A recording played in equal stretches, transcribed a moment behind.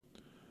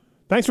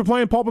Thanks for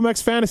playing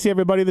Pulpmx Fantasy,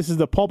 everybody. This is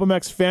the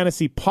Pulpmx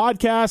Fantasy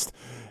Podcast.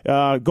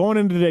 Going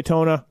into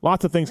Daytona,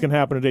 lots of things can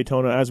happen at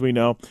Daytona, as we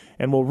know,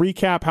 and we'll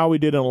recap how we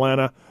did in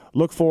Atlanta.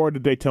 Look forward to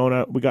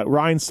Daytona. We got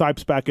Ryan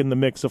Sipes back in the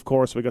mix, of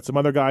course. We got some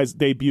other guys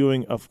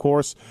debuting, of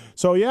course.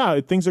 So,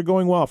 yeah, things are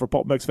going well for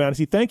Pulpmx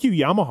Fantasy. Thank you,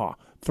 Yamaha.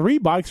 3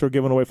 bikes were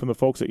given away from the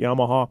folks at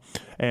Yamaha,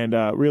 and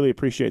really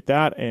appreciate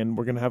that. And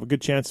we're going to have a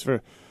good chance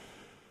for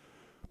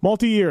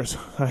multi-years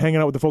hanging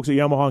out with the folks at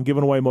Yamaha and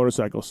giving away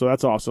motorcycles. So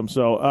that's awesome.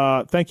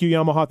 So thank you,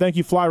 Yamaha. Thank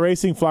you, Fly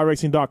Racing,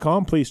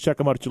 flyracing.com. Please check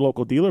them out at your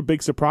local dealer.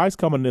 Big surprise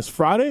coming this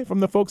Friday from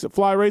the folks at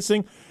Fly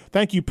Racing.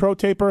 Thank you, Pro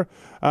Taper,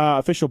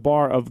 official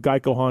bar of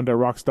Geico, Honda,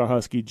 Rockstar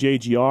Husky,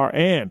 JGR,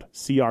 and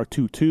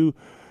CR22.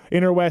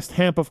 Inner West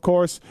Hemp, of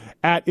course,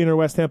 at Inner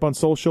West Hemp on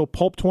social.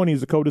 Pulp20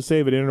 is the code to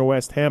save at Inner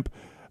West Hemp.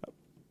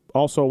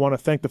 Also want to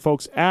thank the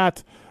folks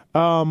at,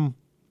 I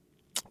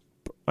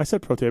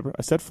said Pro Taper,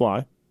 I said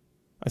Fly.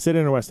 I said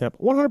Inner West Hemp.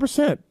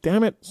 100%.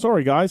 Damn it.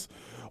 Sorry, guys.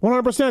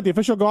 100%. The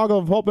official goggle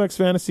of Pulpmx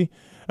Fantasy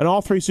and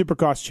all 3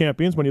 Supercross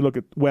champions. When you look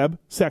at Webb,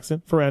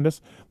 Sexton,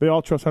 Ferrandis, they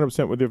all trust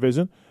 100% with their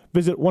vision.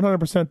 Visit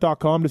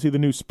 100%.com to see the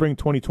new Spring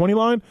 2020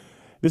 line.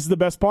 This is the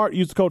best part.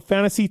 Use the code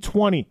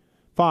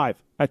FANTASY25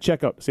 at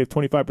checkout to save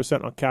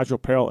 25% on casual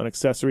apparel and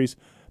accessories.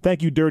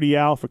 Thank you, Dirty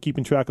Al, for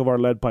keeping track of our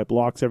lead pipe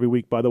locks every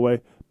week, by the way.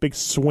 Big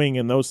swing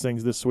in those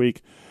things this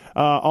week.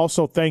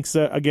 Also, thanks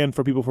again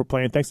for people for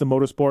playing. Thanks to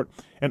Motorsport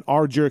and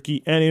R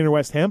Jerky and Inner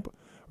West Hemp.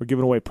 We're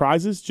giving away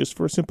prizes just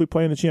for simply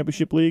playing the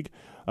Championship League.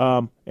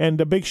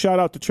 And a big shout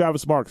out to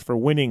Travis Marks for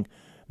winning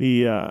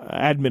the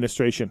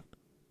Administration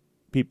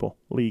People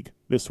League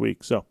this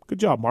week. So good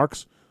job,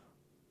 Marks.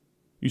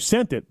 You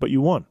sent it, but you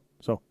won.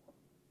 So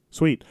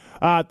sweet.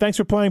 Thanks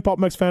for playing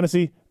Pulpmx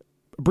Fantasy.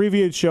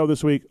 Abbreviated show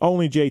this week.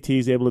 Only JT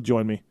is able to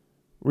join me.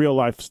 Real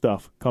life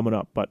stuff coming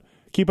up. But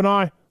keep an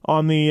eye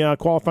on the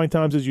qualifying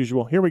times as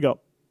usual. Here we go.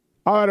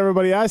 All right,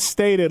 everybody, as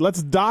stated,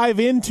 let's dive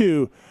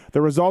into the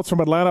results from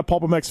Atlanta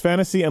Pulpmx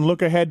Fantasy and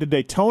look ahead to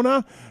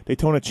Daytona.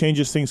 Daytona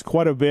changes things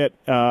quite a bit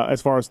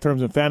as far as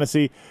terms in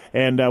fantasy,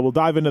 and we'll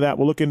dive into that.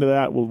 We'll look into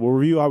that. We'll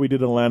review how we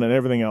did in Atlanta and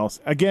everything else.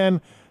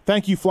 Again,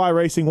 thank you, Fly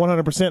Racing,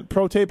 100%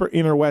 Pro Taper,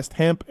 Inner West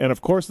Hemp, and,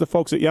 of course, the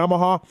folks at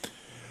Yamaha.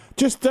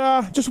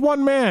 Just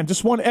one man,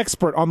 just one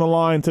expert on the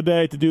line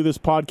today to do this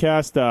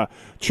podcast.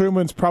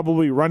 Truman's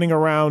probably running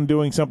around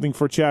doing something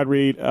for Chad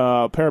Reed.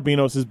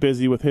 Parabinos is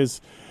busy with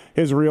his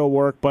real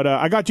work. But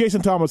I got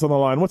Jason Thomas on the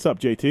line. What's up,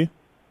 JT?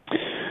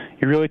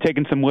 You're really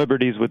taking some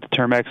liberties with the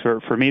term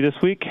expert for me this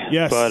week.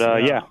 Yes.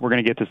 But, yeah, we're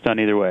going to get this done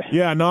either way.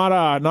 Yeah,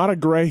 not a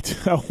great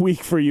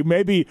week for you.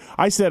 Maybe,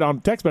 I said on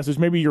text message,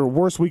 maybe your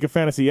worst week of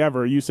fantasy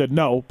ever. You said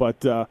no,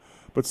 but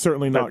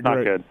certainly not That's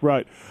great. Not good.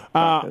 Right.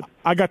 Good.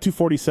 I got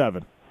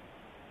 247.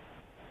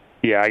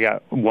 Yeah, I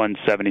got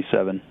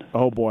 177.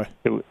 Oh, boy.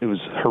 It was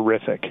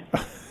horrific.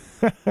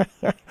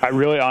 I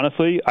really,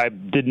 honestly, I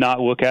did not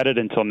look at it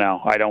until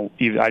now. I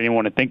didn't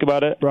want to think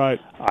about it.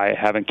 Right. I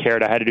haven't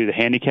cared. I had to do the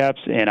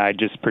handicaps, and I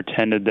just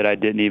pretended that I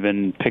didn't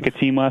even pick a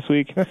team last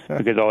week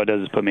because all it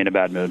does is put me in a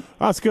bad mood.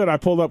 That's good. I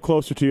pulled up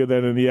closer to you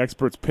than in the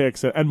experts'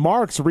 picks. And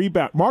Mark's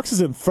rebound. Mark's is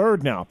in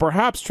third now.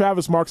 Perhaps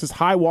Travis Marks'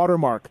 high water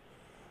mark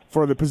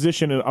for the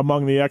position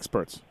among the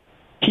experts.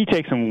 He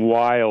takes some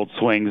wild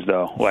swings,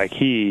 though. Like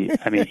he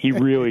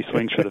really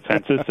swings for the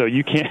fences. So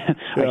you can't.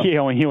 Yeah. He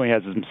only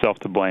has himself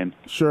to blame.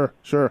 Sure.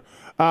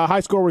 High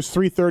score was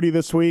 330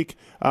 this week.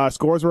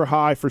 Scores were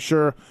high for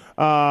sure.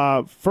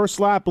 First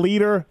lap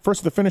leader,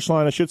 first to the finish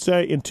line, I should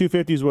say, in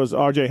 250s was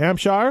R.J.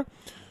 Hampshire.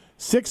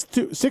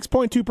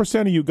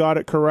 6.2% of you got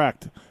it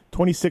correct.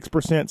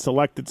 26%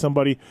 selected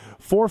somebody.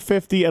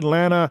 450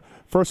 Atlanta,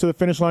 first to the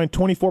finish line.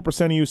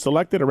 24% of you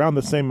selected, around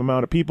the same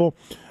amount of people.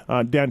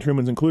 Dan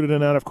Truman's included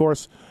in that, of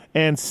course.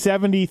 And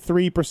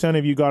 73%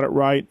 of you got it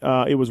right.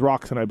 It was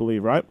Roxon, I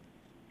believe, right?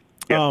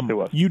 Yes, it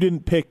was. You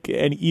didn't pick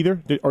any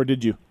either, or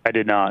did you? I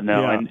did not,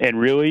 no. Yeah. And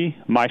really,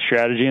 my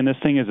strategy in this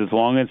thing is as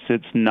long as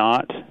it's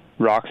not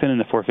Roxon in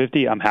the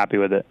 450, I'm happy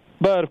with it.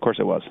 But, of course,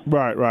 it was.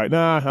 Right.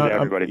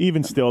 Everybody.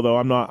 Even still, though,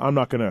 I'm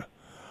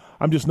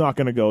just not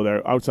gonna go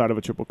there outside of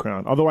a Triple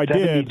Crown. Although I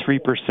did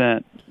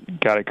 73%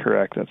 got it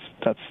correct.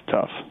 That's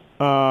tough.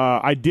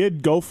 I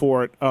did go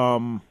for it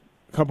a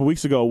couple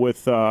weeks ago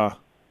with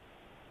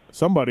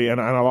somebody, and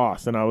I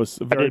lost, and I was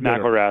very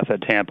bitter. McElrath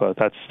at Tampa.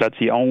 That's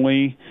the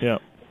only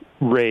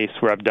race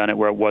where I've done it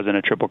where it wasn't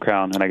a Triple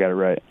Crown, and I got it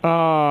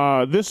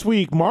right. This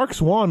week,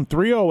 Marks won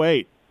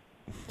 308.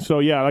 So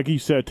yeah, like you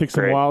said, took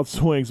some wild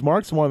swings.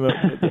 Marks won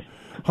the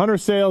Hunter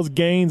Sales,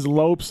 Gaines,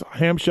 Lopes,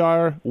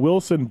 Hampshire,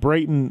 Wilson,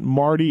 Brayton,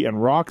 Marty, and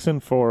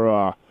Roxon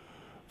for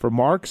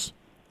Marks.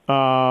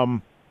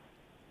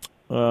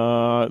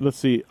 Let's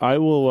see. I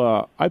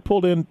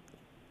pulled in.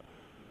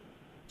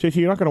 JT,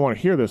 you're not going to want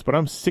to hear this, but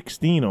I'm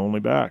 16 only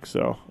back.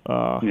 So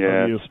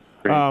yeah,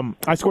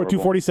 I scored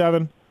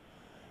 247.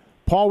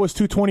 Paul was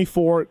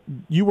 224.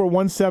 You were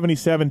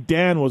 177.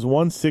 Dan was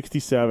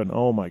 167.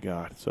 Oh my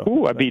God!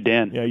 So I beat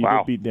Dan. Yeah, you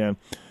did beat Dan.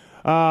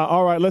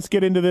 All right, let's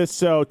get into this.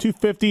 So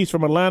 250s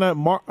from Atlanta.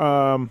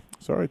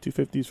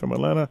 250s from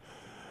Atlanta.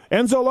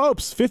 Enzo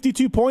Lopes,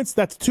 52 points.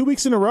 That's 2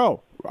 weeks in a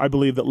row, I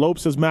believe, that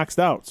Lopes has maxed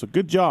out. So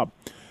good job.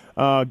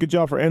 Good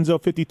job for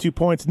Enzo, 52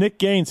 points. Nick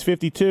Gaines,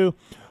 52.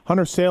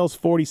 Hunter Sales,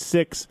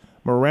 46.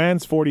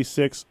 Moran's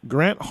 46.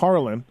 Grant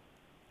Harlan,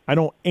 I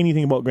don't know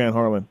anything about Grant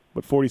Harlan,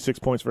 but 46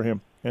 points for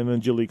him. And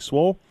then Jalik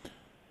Swole.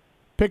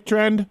 Pick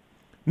trend,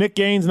 Nick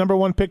Gaines, number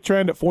one pick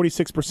trend at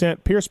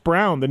 46%. Pierce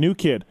Brown, the new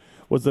kid,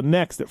 was the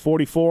next at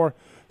 44.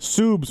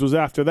 Subs was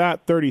after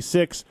that,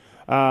 36.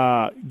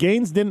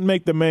 Gaines didn't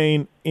make the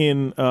main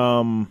in,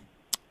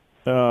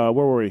 where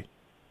were we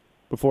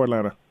before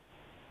Atlanta?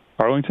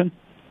 Arlington?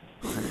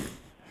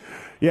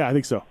 Yeah, I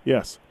think so,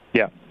 yes.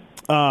 Yeah.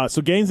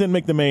 So Gaines didn't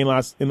make the main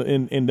last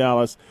in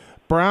Dallas.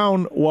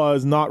 Brown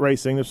was not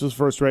racing. This was his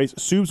first race.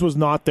 Subs was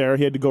not there.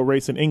 He had to go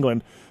race in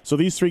England. So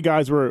these three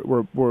guys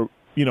were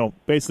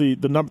basically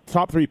the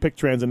top three pick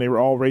trends, and they were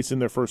all racing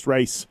their first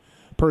race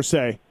per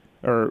se,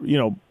 or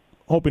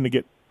hoping to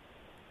get.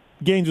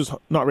 Gaines was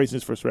not racing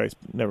his first race.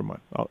 Never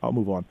mind. I'll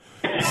move on.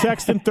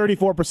 Sexton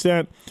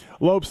 34%,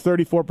 Lopes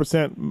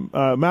 34%,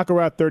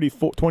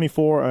 McElrath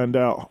 24, and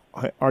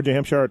RJ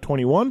Hampshire at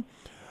 21.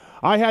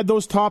 I had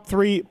those top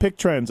three pick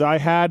trends. I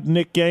had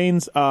Nick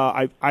Gaines.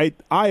 I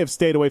have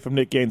stayed away from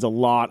Nick Gaines a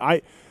lot.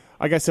 Like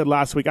I said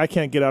last week, I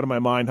can't get out of my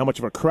mind how much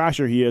of a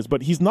crasher he is,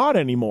 but he's not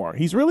anymore.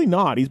 He's really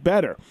not. He's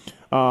better.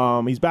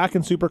 He's back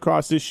in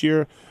Supercross this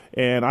year,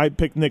 and I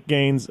picked Nick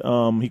Gaines.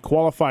 He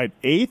qualified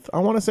 8th, I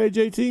want to say,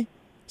 JT.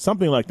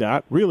 Something like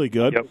that. Really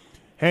good. Yep.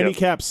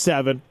 Handicap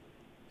 7.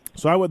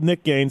 So I went with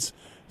Nick Gaines,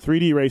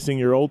 3D Racing,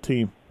 your old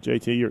team,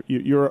 JT.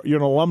 You're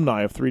an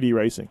alumni of 3D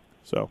Racing.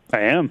 So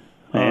I am.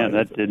 And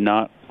that did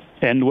not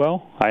end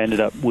well. I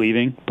ended up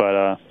leaving,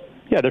 but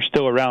they're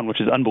still around,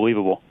 which is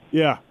unbelievable.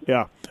 Yeah.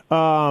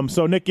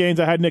 So Nick Gaines,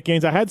 I had Nick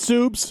Gaines. I had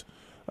Subs,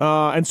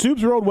 and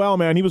Subs rode well,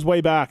 man. He was way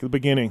back at the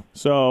beginning.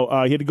 So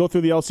he had to go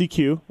through the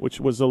LCQ,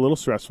 which was a little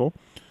stressful.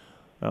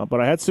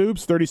 But I had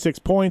Subs, 36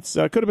 points.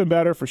 Could have been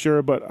better for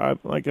sure,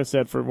 but like I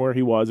said, from where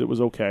he was, it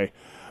was okay.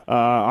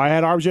 I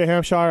had RJ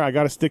Hampshire. I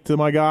got to stick to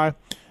my guy.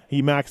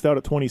 He maxed out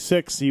at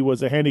 26. He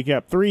was a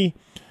handicap 3.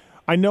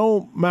 I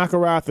know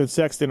McElrath and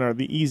Sexton are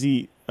the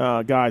easy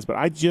guys, but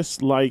I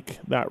just like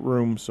that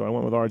room, so I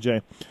went with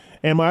RJ.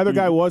 And my other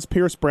guy was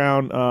Pierce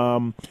Brown.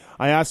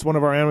 I asked one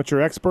of our amateur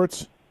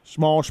experts,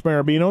 Small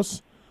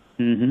Schmarabinos,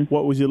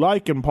 what was he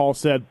like? And Paul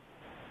said,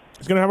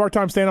 he's going to have a hard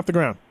time staying off the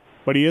ground,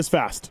 but he is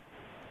fast.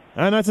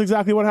 And that's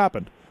exactly what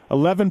happened.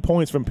 11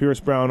 points from Pierce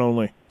Brown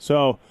only.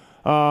 So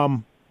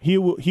he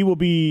will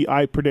be,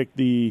 I predict,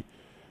 the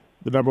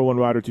number one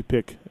rider to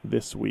pick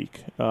this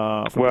week.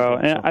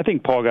 And I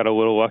think Paul got a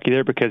little lucky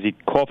there because he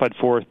qualified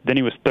 4th, then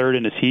he was 3rd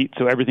in his heat,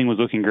 so everything was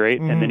looking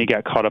great, and then he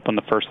got caught up on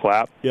the first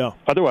lap. Yeah.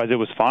 Otherwise, it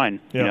was fine.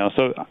 Yeah.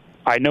 So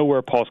I know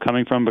where Paul's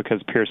coming from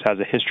because Pierce has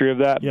a history of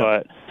that,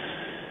 but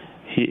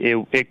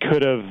it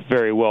could have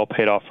very well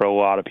paid off for a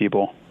lot of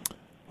people.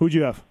 Who'd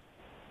you have?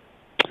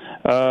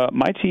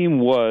 My team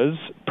was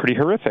pretty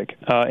horrific.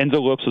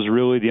 Enzo Lopes was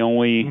really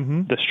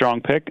the strong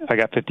pick. I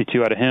got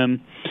 52 out of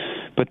him.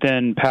 But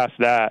then past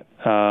that,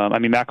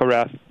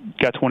 McElrath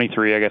got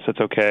 23. I guess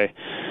that's okay.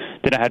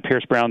 Then I had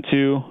Pierce Brown,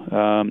 too.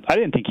 I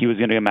didn't think he was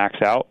going to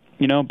max out,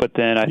 but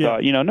then I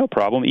thought, no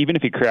problem. Even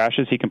if he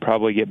crashes, he can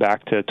probably get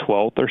back to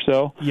 12th or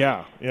so.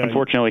 Yeah.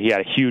 Unfortunately, he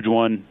had a huge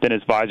one. Then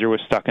his visor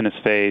was stuck in his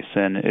face,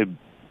 and it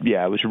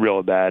was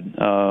real bad.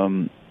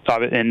 And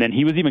then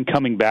he was even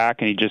coming back,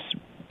 and he just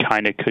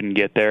kind of couldn't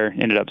get there.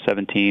 Ended up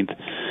 17th.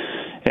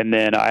 And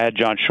then I had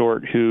John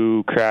Short,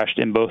 who crashed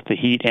in both the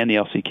heat and the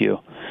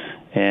LCQ.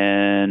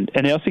 And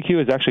the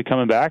LCQ is actually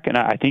coming back, and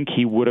I think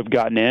he would have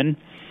gotten in,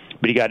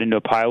 but he got into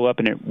a pileup,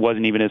 and it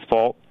wasn't even his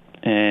fault.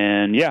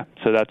 And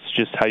so that's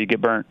just how you get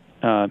burnt.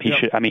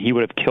 He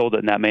would have killed it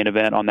in that main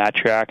event on that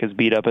track, as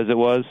beat up as it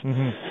was.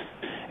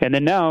 And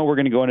then now we're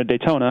going to go into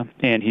Daytona,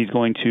 and he's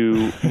going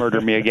to murder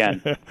me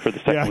again for the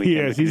second weekend. He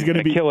is. He's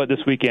going to kill it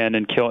this weekend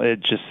and kill it.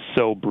 Just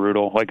so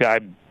brutal. Like I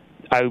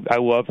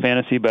love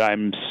fantasy, but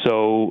I'm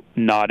so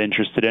not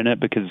interested in it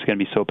because it's going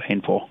to be so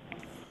painful.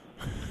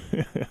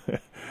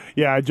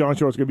 Yeah, John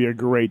Short's going to be a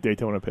great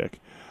Daytona pick.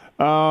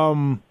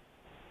 Let's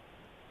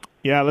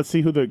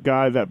see who the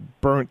guy that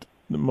burnt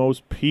the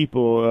most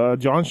people.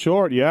 John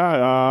Short,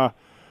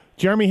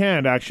 Jeremy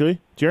Hand,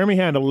 actually. Jeremy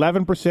Hand,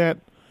 11%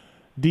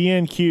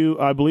 DNQ.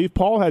 I believe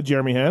Paul had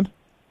Jeremy Hand.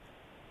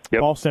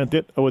 Yep. Paul sent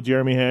it with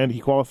Jeremy Hand. He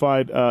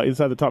qualified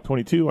inside the top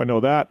 22. I know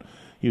that.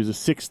 He was a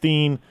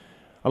 16.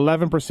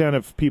 11%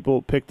 of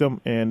people picked him,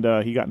 and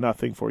he got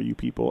nothing for you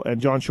people. And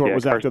John Short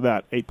was after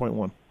that,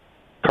 8.1.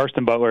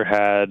 Karsten Butler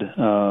had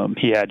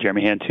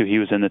Jeremy Hand too. He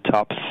was in the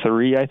top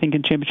 3, I think,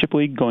 in Championship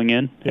League going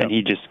in, and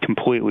he just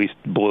completely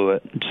blew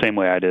it, same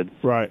way I did.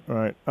 Right.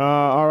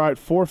 All right,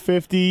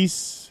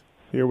 450s.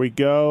 Here we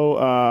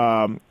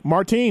go.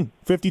 Martin,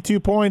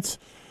 52 points,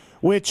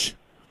 which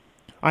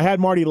I had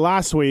Marty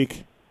last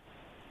week.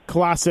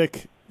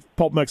 Classic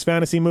Pulpmx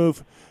fantasy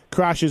move.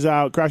 Crashes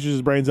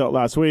his brains out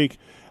last week,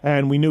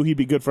 and we knew he'd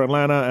be good for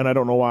Atlanta, and I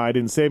don't know why I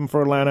didn't save him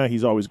for Atlanta.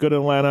 He's always good in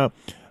Atlanta.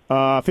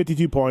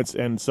 52 points,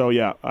 and so,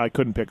 I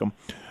couldn't pick him.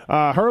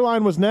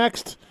 Herline was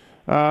next.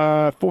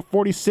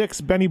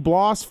 46, Benny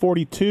Bloss,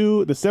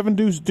 42. The 7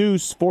 Deuce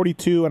Deuce,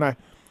 42. And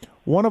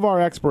one of our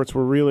experts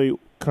were really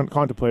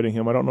contemplating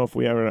him. I don't know if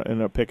we ever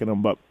ended up picking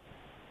him, but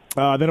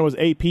then it was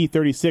AP,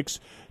 36.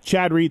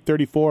 Chad Reed,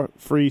 34.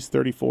 Freeze,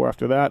 34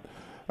 after that.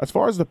 As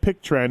far as the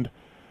pick trend,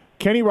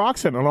 Kenny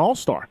Roczen, an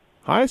all-star.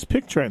 Highest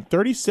pick trend,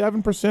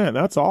 37%.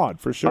 That's odd,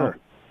 for sure.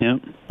 Yeah.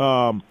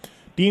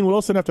 Dean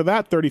Wilson after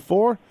that,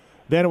 34.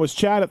 Then it was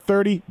Chad at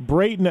 30,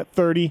 Brayton at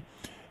 30,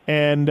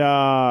 and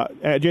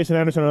Jason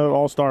Anderson, another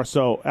all-star.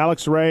 So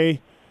Alex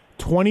Ray,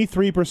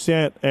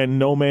 23% and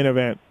no main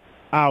event.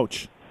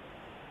 Ouch.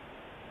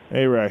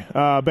 Hey, Ray.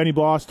 Benny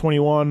Bloss,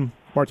 21.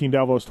 Martin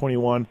Dalvos,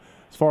 21.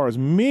 As far as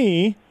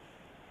me,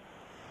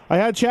 I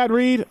had Chad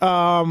Reed.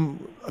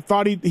 I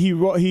thought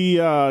he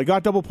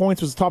got double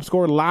points, was the top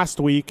scorer last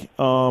week,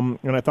 and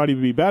I thought he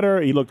would be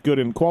better. He looked good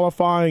in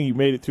qualifying. He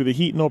made it through the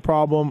heat, no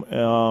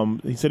problem.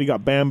 He said he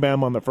got Bam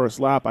Bam on the first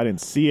lap. I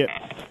didn't see it.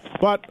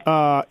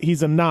 But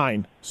he's a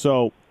 9.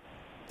 So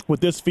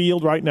with this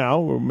field right now,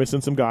 we're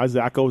missing some guys.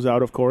 Zach goes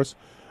out, of course.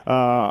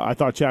 I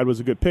thought Chad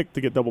was a good pick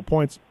to get double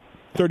points.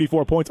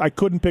 34 points. I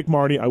couldn't pick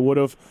Marty. I would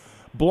have.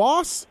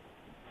 Bloss,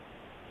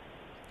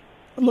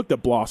 I looked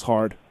at Bloss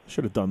hard.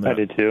 Should have done that. I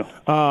did too.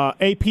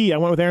 AP, I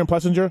went with Aaron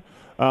Plessinger.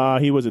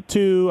 He was a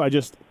 2.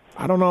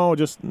 I don't know,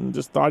 just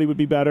thought he would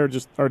be better,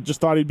 just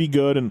thought he'd be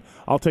good, and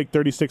I'll take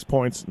 36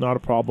 points, not a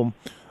problem.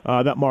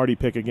 That Marty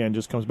pick again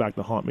just comes back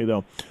to haunt me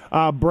though.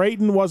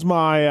 Brayton was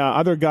my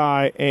other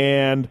guy,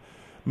 and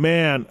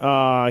man,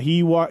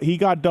 he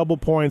got double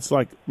points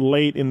like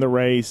late in the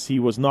race. He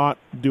was not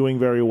doing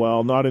very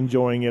well, not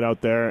enjoying it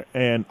out there,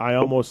 and I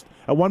almost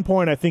at one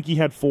point I think he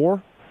had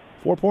 4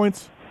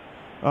 points.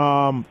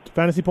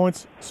 Fantasy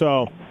points,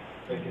 so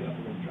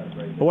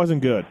it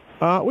wasn't good.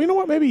 Well, you know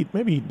what? Maybe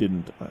he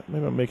didn't.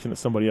 Maybe I'm making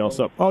somebody else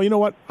up. Oh, you know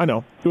what? I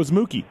know. It was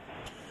Mookie.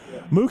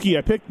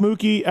 I picked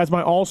Mookie as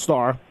my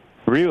all-star.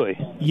 Really?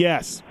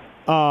 Yes.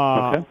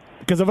 Okay.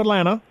 Because of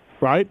Atlanta,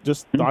 right?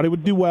 Just thought he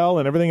would do well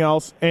and everything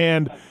else.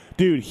 And,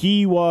 dude,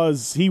 he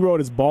rode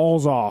his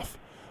balls off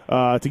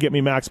to get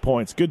me max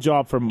points. Good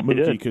job from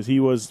Mookie because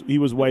he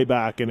was way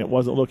back and it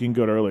wasn't looking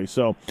good early.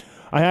 So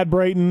I had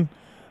Brayton.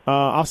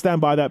 I'll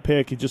stand by that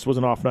pick. It just was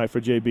an off night for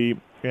JB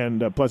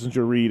and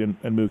Plessinger, Reed, and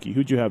Mookie.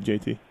 Who'd you have,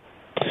 JT?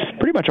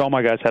 Pretty much all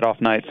my guys had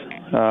off nights.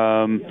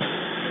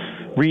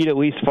 Reed at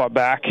least fought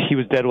back. He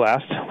was dead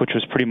last, which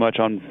was pretty much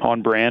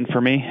on brand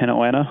for me in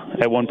Atlanta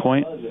at one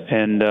point.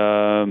 And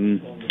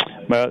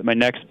my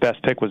next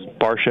best pick was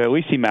Barsha. At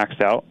least he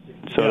maxed out,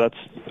 so that's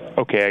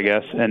okay, I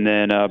guess. And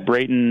then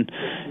Brayton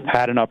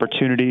had an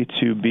opportunity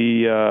to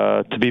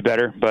be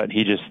better, but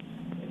he just,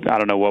 I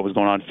don't know what was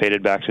going on,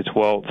 faded back to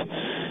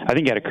 12th. I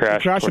think he had a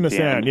crash. Crash in the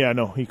sand. Yeah,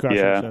 no, he crashed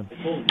in the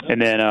sand.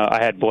 And then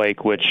I had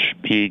Blake, which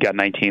he got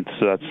 19th,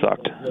 so that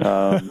sucked.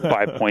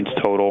 5 points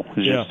total. It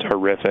was just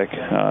horrific.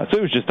 So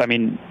it was just, I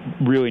mean,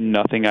 really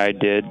nothing I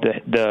did.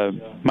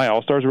 My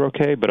All-Stars were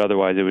okay, but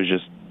otherwise it was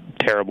just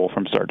terrible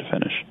from start to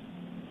finish.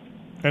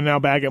 And now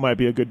Baggett might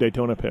be a good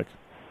Daytona pick.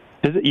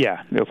 Is it?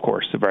 Yeah, of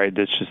course. Right,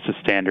 that's just a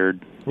standard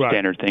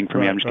thing for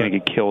me. I'm just going to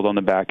get killed on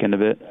the back end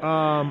of it.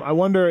 I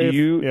wonder if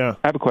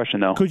I have a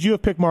question though. Could you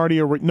have picked Marty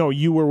or no?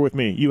 You were with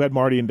me. You had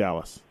Marty in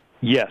Dallas.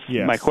 Yes.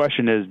 My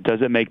question is,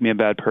 does it make me a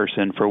bad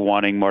person for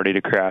wanting Marty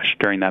to crash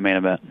during that main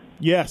event?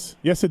 Yes,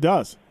 it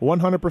does.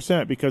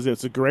 100%, because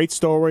it's a great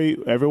story.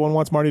 Everyone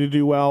wants Marty to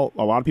do well.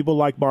 A lot of people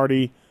like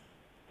Marty,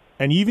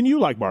 and even you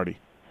like Marty.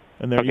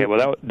 And okay,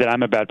 well, then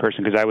I'm a bad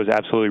person because I was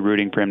absolutely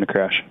rooting for him to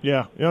crash.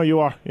 Yeah, you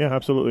are. Yeah,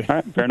 absolutely. All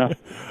right, fair enough.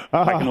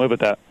 I can live with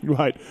that.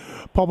 Right.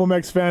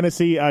 Pulpmx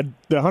Fantasy, the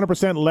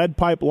 100% lead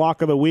pipe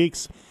lock of the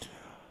weeks.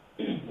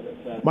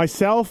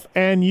 Myself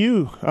and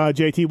you,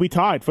 JT, we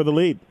tied for the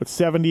lead with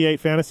 78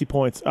 fantasy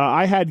points.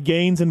 I had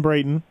Gaines and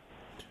Brayton.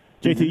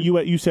 JT,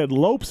 you said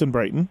Lopes and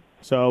Brayton.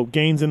 So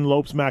Gaines and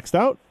Lopes maxed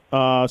out.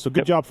 So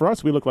good job for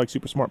us. We look like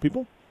super smart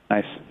people.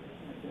 Nice.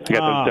 I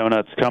got those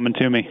donuts coming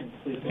to me.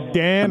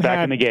 I'm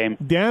back in the game.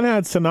 Dan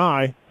had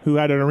Sinai, who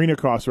had an arena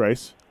cross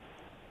race.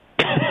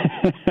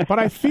 But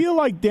I feel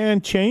like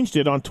Dan changed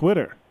it on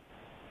Twitter.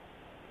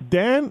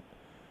 Dan...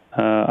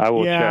 I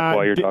will check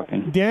while you're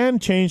talking. Dan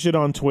changed it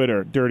on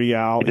Twitter, Dirty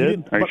Al. He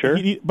did? Are you sure?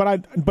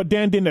 But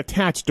Dan didn't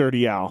attach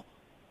Dirty Al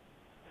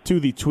to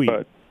the tweet.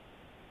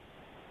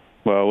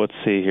 Well, let's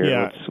see here.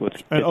 Yeah. Let's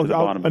get to the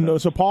bottom of it.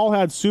 So Paul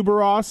had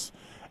Subaros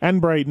and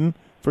Brayton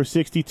for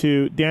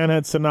 62. Dan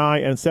had Sinai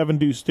and 7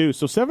 Deuce Deuce.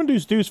 So 7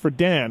 Deuce Deuce for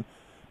Dan.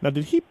 Now,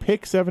 did he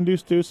pick 7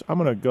 Deuce Deuce? I'm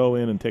going to go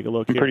in and take a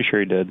look here. I'm pretty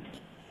sure he did.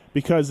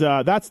 Because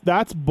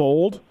that's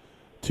bold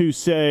to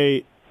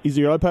say he's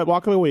your other pet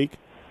block of the week,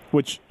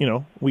 which,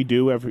 we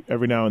do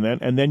every now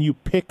and then you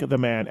pick the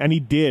man, and he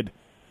did.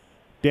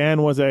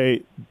 Dan was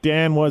a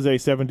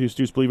 7 Deuce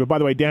Deuce believer. By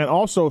the way, Dan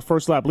also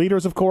first lap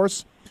leaders, of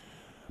course,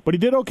 but he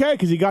did okay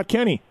because he got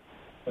Kenny,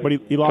 but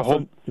he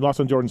lost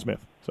on Jordan Smith.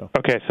 So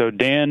okay, so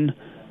Dan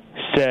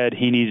said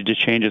he needed to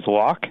change his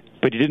lock,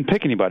 but he didn't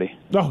pick anybody.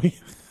 No, he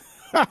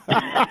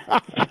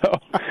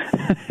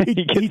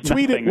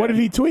tweeted. What did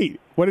he tweet?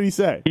 What did he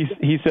say?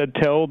 He said,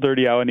 "Tell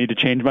Dirty Al I need to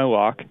change my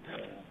lock."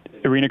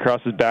 Arena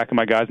Cross is back and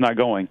my guy's not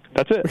going.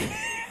 That's it.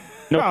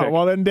 No pick.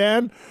 Well then,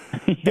 Dan,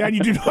 you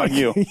do not.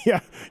 You. Yeah,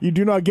 you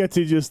do not get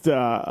to just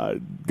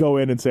go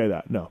in and say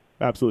that. No,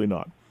 absolutely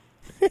not.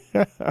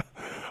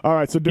 All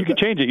right, so you can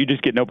change it. You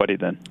just get nobody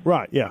then.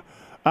 Right. Yeah.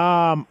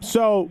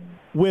 So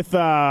with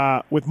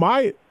my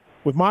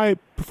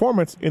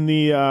performance in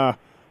the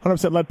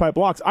 100% lead pipe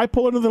blocks, I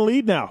pull into the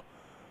lead now,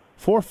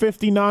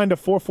 459 to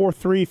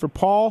 443 for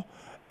Paul.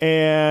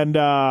 And,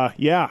 I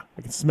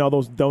can smell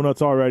those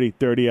donuts already.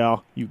 Dirty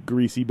Al, you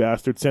greasy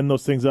bastard. Send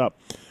those things up.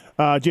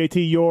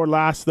 JT, you're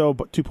last, though,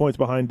 but 2 points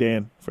behind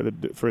Dan for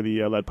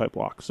the lead pipe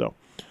block. So,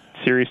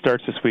 series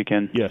starts this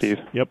weekend, yes. Steve.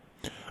 Yep.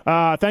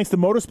 Thanks to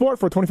Motorsport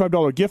for a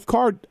 $25 gift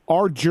card.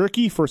 Our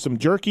Jerky for some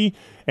jerky.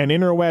 And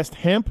Inner West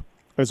Hemp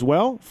as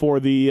well for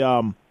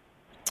the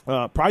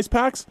prize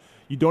packs.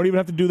 You don't even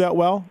have to do that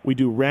well. We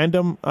do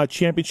random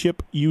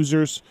championship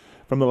users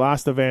from the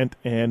last event,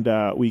 and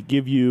we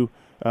give you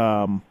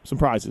some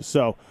prizes.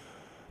 So,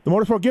 the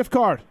Motorsport gift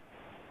card.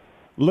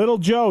 Little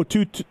Joe,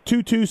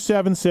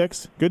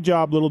 2276. Good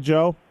job, Little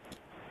Joe.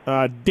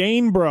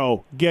 Dane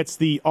Bro gets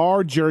the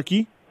R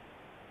Jerky.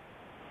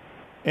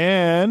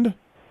 And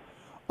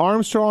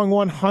Armstrong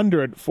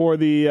 100 for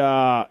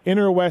the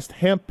Inner West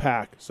Hemp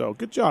Pack. So,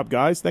 good job,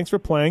 guys. Thanks for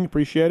playing.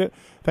 Appreciate it.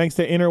 Thanks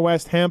to Inner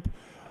West Hemp,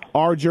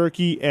 R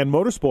Jerky, and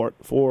Motorsport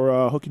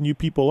for hooking you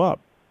people up.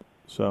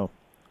 So,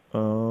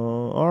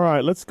 all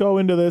right, let's go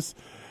into this.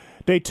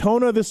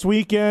 Daytona this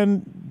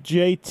weekend,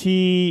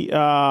 JT,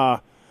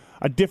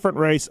 a different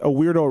race, a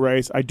weirdo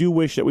race. I do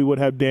wish that we would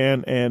have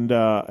Dan and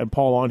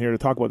Paul on here to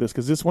talk about this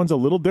because this one's a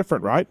little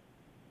different, right?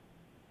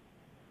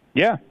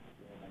 Yeah.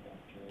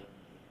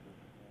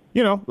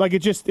 You know, like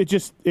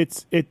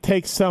it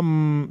takes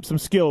some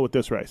skill with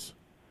this race.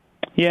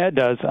 Yeah, it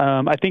does.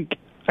 I think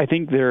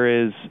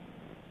there is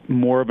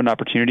more of an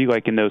opportunity,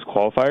 like in those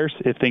qualifiers.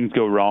 If things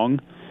go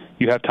wrong,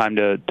 you have time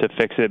to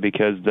fix it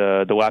because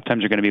the lap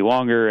times are going to be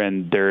longer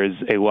and there is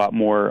a lot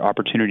more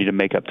opportunity to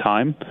make up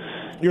time.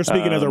 You're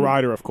speaking as a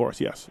rider, of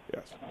course. Yes.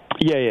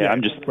 Yeah.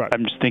 I'm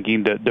just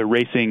thinking that the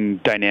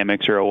racing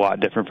dynamics are a lot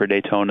different for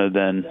Daytona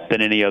than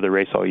any other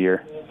race all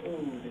year.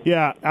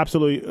 Yeah,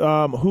 absolutely.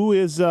 Who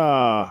is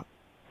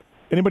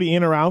anybody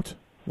in or out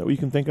that we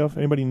can think of?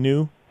 Anybody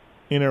new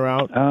in or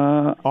out?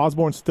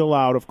 Osborne's still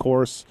out, of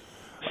course.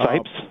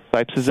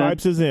 Sipes is in.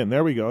 Sipes is in.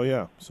 There we go.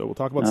 Yeah. So we'll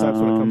talk about Sipes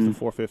when it comes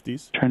to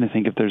 450s. Trying to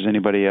think if there's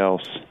anybody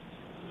else.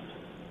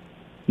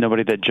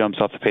 Nobody that jumps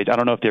off the page. I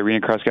don't know if the Arena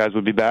Cross guys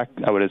would be back.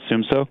 I would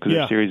assume so because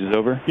the series is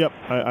over. Yep,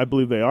 I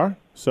believe they are.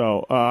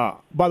 So,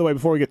 by the way,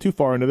 before we get too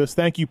far into this,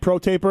 thank you,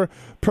 ProTaper.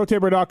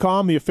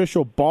 ProTaper.com, the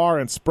official bar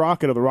and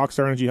sprocket of the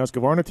Rockstar Energy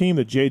Husqvarna team,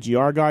 the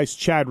JGR guys,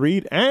 Chad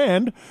Reed,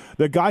 and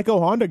the Geico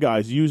Honda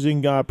guys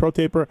using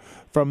ProTaper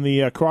from the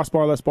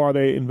crossbarless bar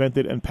they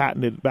invented and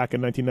patented back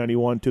in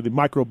 1991 to the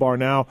micro bar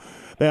now.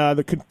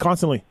 They're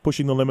constantly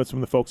pushing the limits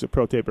from the folks at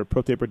ProTaper,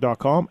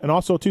 ProTaper.com. And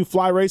also, to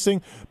Fly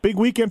Racing. Big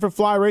weekend for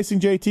Fly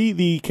Racing, JT.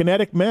 The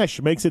Kinetic Mesh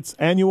makes its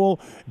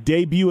annual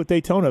debut at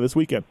Daytona this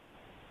weekend.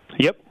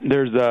 Yep,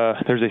 there's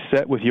a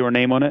set with your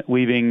name on it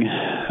leaving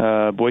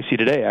Boise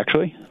today,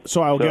 actually.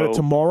 So I'll get it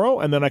tomorrow,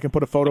 and then I can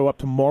put a photo up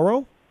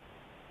tomorrow?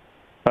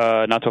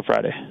 Not till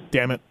Friday.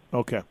 Damn it.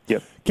 Okay.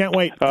 Yep. Can't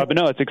wait. But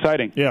no, it's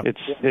exciting. Yeah.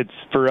 It's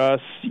for us,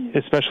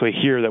 especially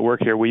here that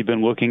work here, we've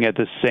been looking at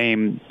the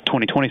same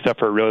 2020 stuff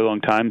for a really long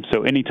time.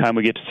 So anytime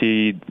we get to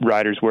see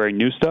riders wearing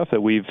new stuff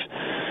that we've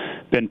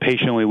been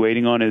patiently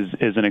waiting on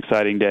is an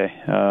exciting day.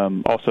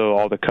 Also,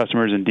 all the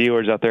customers and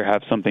dealers out there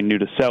have something new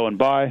to sell and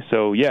buy.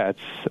 So, yeah, it's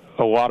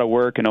a lot of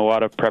work and a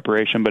lot of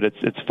preparation, but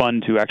it's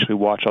fun to actually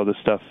watch all this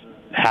stuff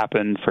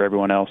happen for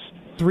everyone else.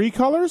 3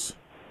 colors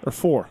or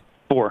 4?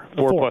 Four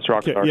plus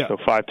Rockstar, so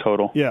 5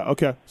 total. Yeah,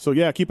 okay. So,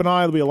 yeah, keep an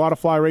eye. There'll be a lot of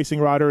Fly Racing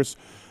riders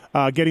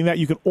getting that.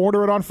 You can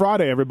order it on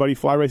Friday, everybody.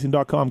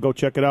 FlyRacing.com. Go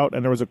check it out.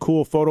 And there was a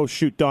cool photo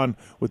shoot done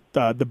with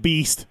the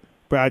Beast,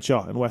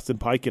 Bradshaw, and Weston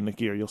Pike in the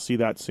gear. You'll see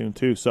that soon,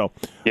 too. So,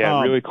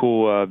 really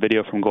cool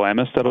video from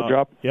Glamis that'll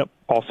drop. Yep.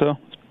 Also,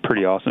 it's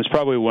pretty awesome. It's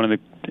probably one of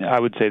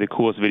the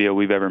coolest video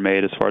we've ever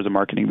made as far as a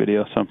marketing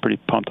video, so I'm pretty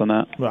pumped on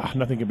that.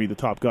 Nothing can be the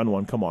Top Gun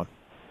one. Come on.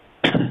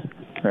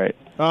 Right.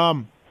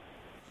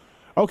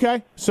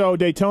 Okay, so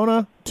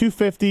Daytona,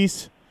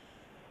 250s.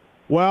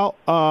 Well,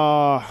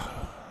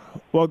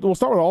 we'll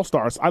start with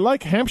All-Stars. I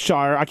like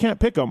Hampshire. I can't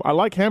pick them. I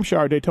like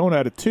Hampshire Daytona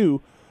at a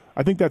 2.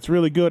 I think that's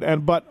really good.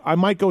 But I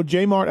might go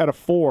J-Mart at a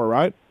 4,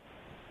 right?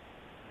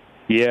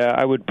 Yeah,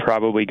 I would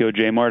probably go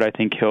J-Mart. I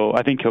think he'll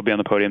be on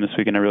the podium this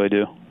weekend. I really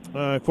do.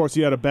 Of course,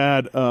 he had a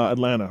bad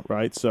Atlanta,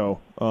 right?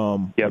 So,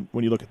 when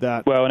you look at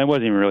that, well, and it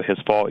wasn't even really his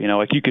fault.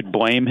 Like you could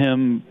blame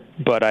him,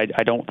 but I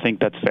don't think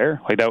that's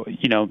fair. Like that,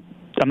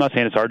 I'm not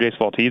saying it's RJ's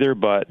fault either,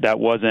 but that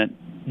wasn't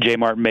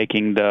J-Mart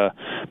making the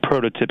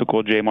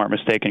prototypical J-Mart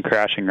mistake and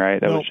crashing,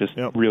 right? That was just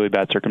really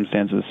bad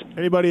circumstances.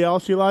 Anybody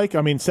else you like?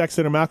 I mean,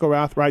 Sexton and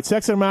McElrath, right?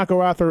 Sexton and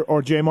McElrath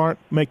or J-Mart,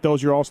 make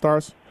those your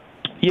all-stars?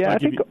 Yeah, I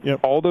think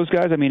all those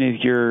guys, I mean,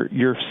 if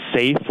you're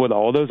safe with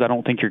all those. I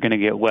don't think you're going to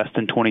get less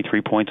than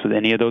 23 points with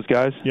any of those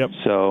guys. Yep.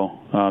 So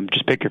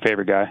just pick your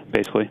favorite guy,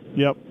 basically.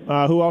 Yep.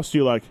 Who else do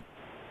you like?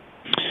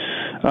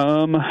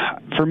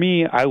 For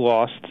me, I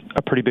lost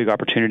a pretty big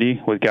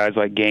opportunity with guys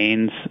like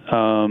Gaines,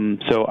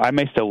 so I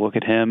may still look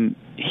at him.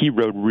 He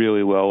rode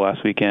really well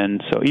last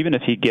weekend, so even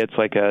if he gets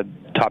like a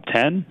top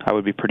 10, I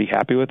would be pretty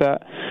happy with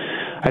that.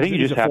 I think you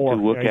just have to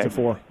look at. He's a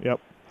 4. Yep.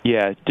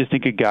 Yeah, just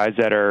think of guys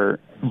that are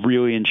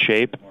really in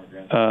shape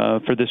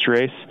for this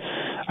race.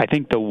 I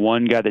think the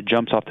one guy that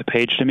jumps off the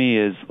page to me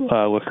is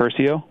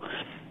Lacurcio.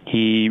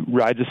 He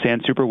rides the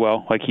sand super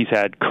well. Like, he's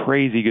had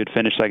crazy good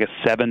finish, like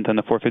a 7th in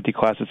the 450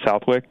 class at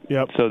Southwick.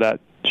 Yep. So that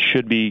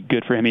should be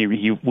good for him.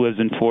 He lives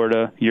in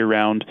Florida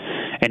year-round,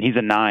 and he's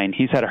a 9.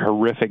 He's had a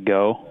horrific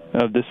go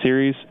of this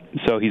series,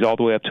 so he's all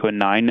the way up to a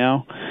 9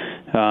 now.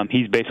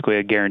 He's basically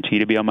a guarantee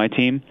to be on my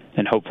team,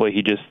 and hopefully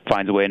he just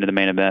finds a way into the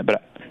main event.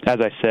 But as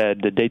I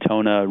said, the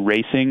Daytona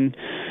racing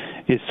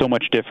is so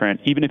much different.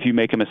 Even if you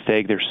make a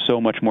mistake, there's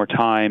so much more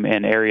time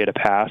and area to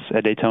pass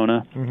at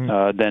Daytona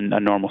than a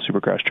normal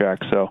Supercross track.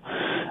 So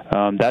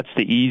that's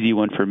the easy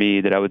one for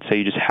me that I would say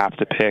you just have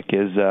to pick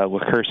is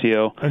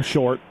Lacurcio. And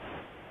Short.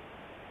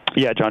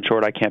 Yeah, John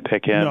Short, I can't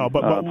pick him. No,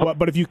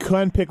 but if you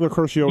can pick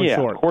Lacurcio and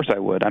Short. Yeah, of course I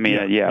would. I mean,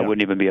 it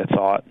wouldn't even be a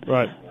thought.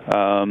 Right.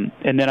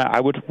 And then I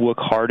would look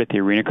hard at the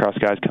Arena Cross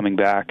guys coming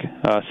back.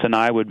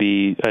 Sinai would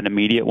be an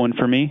immediate one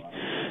for me.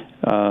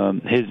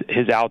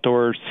 His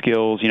outdoor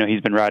skills,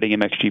 he's been riding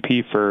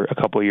MXGP for a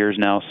couple of years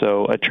now,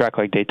 so a track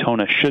like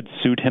Daytona should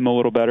suit him a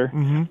little better.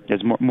 He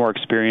has more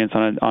experience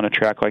on a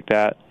track like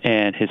that,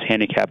 and his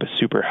handicap is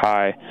super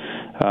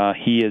high.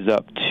 He is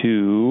up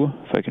to,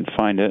 if I can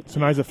find it,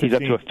 Sinai's a 15. He's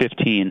up to a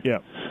 15.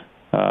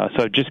 Yeah.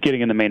 So just getting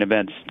in the main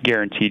events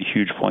guaranteed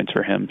huge points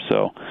for him.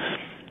 So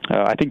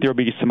I think there will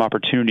be some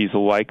opportunities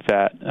like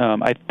that.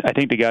 I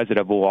think the guys that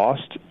have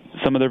lost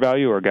some of their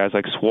value are guys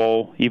like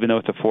Swole, even though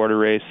it's a Florida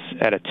race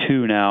at a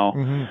 2 now.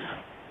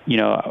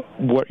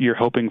 What you're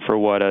hoping for,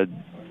 a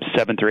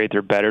 7th or 8th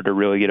or better to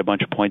really get a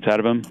bunch of points out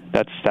of him,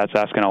 that's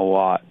asking a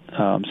lot.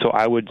 So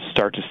I would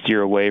start to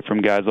steer away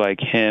from guys like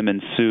him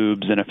and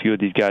Subs and a few of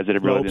these guys that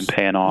have really been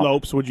paying off.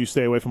 Lopes, would you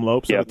stay away from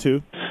Lopes at a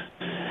 2?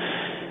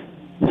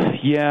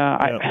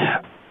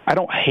 Yeah, I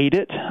don't hate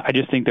it. I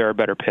just think there are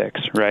better picks,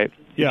 right?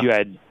 Yeah. If you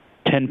had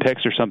 10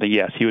 picks or something,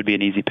 yes, he would be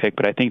an easy pick.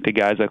 But I think the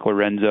guys like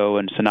Lorenzo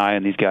and Sinai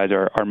and these guys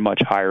are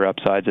much higher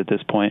upsides at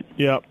this point.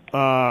 Yeah,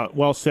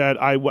 well said.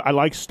 I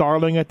like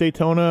Starling at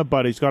Daytona,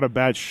 but he's got a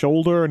bad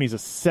shoulder, and he's a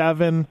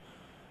 7.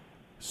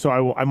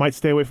 So I might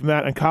stay away from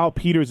that. And Kyle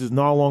Peters is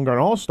no longer an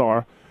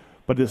all-star,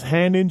 but this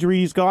hand injury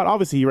he's got,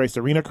 obviously he raced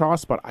Arena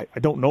Cross, but I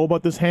don't know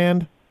about this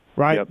hand,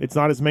 right? Yep. It's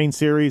not his main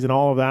series and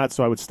all of that,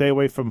 so I would stay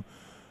away from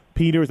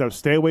Peters. I would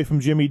stay away from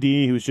Jimmy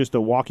D, who's just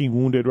a walking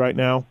wounded right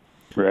now.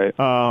 Right.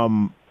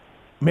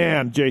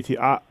 Man,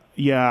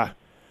 JT,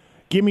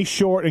 give me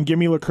Short and give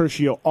me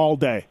Lacurcio all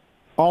day.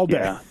 All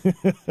day.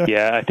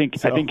 Yeah, I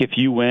think if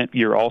you went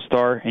your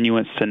all-star and you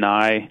went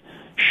Sinai,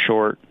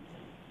 Short,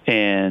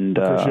 and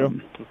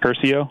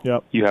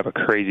Lacurcio, you have a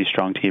crazy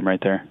strong team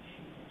right there.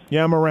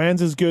 Yeah,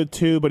 Moran's is good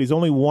too, but he's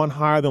only one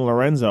higher than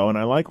Lorenzo, and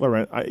I like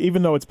Lorenzo,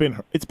 even though it's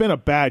been a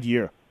bad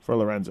year for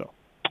Lorenzo.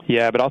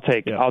 Yeah, but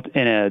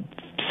in a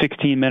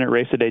 16-minute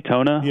race at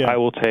Daytona, I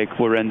will take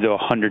Lorenzo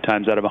 100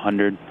 times out of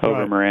 100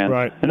 over Moran.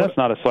 Right. And that's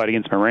not a slight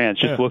against Moran.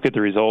 Just look at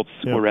the results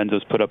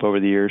Lorenzo's put up over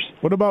the years.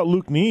 What about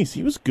Luke Neese?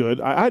 He was good.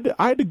 I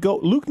had to go.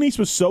 Luke Neese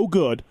was so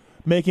good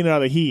making it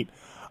out of the heat.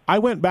 I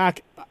went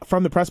back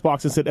from the press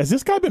box and said, has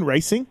this guy been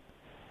racing?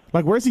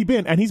 Like, where's he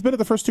been? And he's been at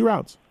the first 2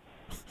 rounds.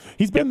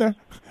 He's been there.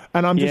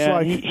 And I'm just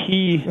like...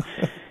 He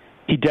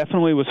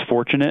definitely was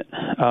fortunate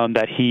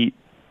that he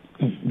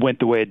went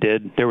the way it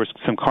did. There was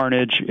some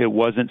carnage. It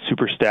wasn't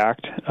super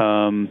stacked,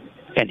 and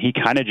he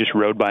kind of just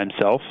rode by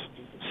himself.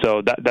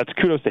 So that's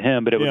kudos to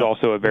him, but it was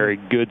also a very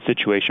good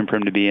situation for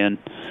him to be in.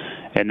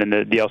 And then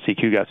the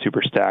LCQ got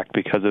super stacked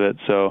because of it.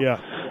 So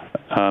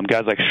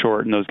guys like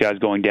Short and those guys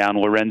going down.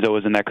 Lorenzo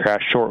was in that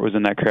crash. Short was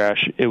in that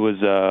crash. It was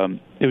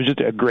just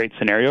a great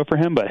scenario for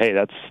him. But hey,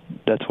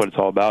 that's what it's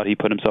all about. He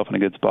put himself in a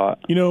good spot.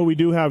 We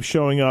do have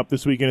showing up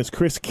this weekend is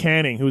Chris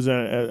Canning, who's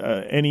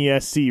a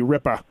NESC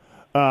ripper.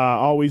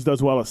 Always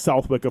does well at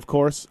Southwick, of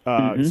course.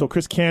 So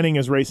Chris Canning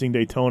is racing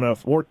Daytona,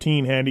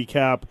 14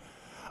 handicap.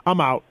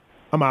 I'm out.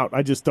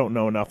 I just don't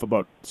know enough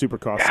about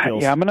Supercross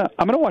skills. Yeah, I'm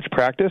gonna watch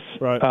practice.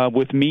 Right.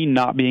 With me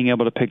not being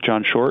able to pick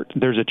John Short,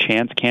 there's a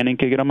chance Canning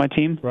could get on my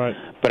team. Right.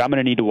 But I'm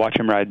gonna need to watch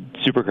him ride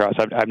Supercross.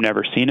 I've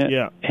never seen it.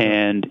 Yeah.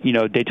 And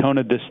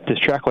Daytona, this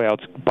track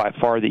layout's by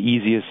far the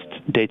easiest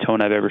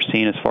Daytona I've ever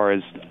seen as far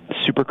as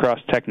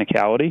Supercross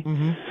technicality.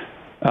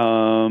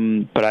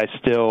 But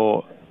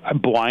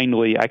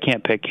I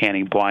can't pick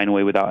Canning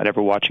blindly without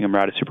ever watching him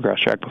ride a Supercross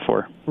track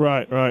before.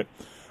 Right.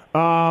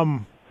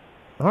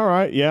 All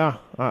right, yeah.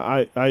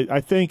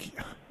 I think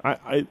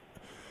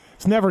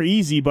it's never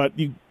easy, but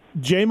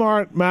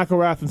J-Mart,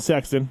 McElrath, and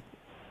Sexton,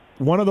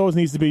 one of those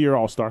needs to be your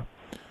all-star.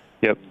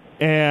 Yep.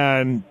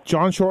 And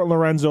John Short and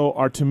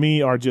Lorenzo to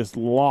me are just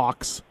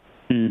locks.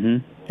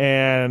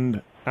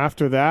 And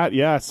after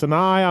that,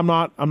 Sinai,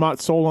 I'm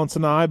not sold on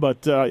Sinai,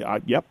 but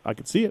I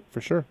could see it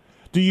for sure.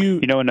 Do you?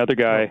 Another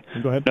guy?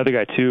 Go ahead. Another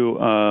guy too.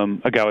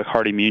 A guy like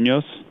Hardy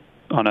Munoz.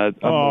 on a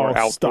more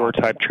outdoor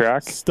type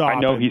track. I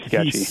know he's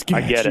sketchy.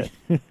 I get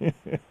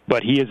it.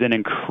 But he is an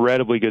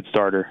incredibly good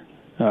starter,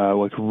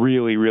 like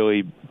really,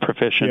 really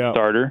proficient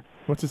starter.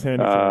 What's his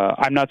hand?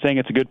 I'm not saying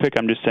it's a good pick.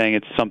 I'm just saying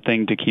it's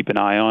something to keep an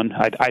eye on.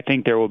 I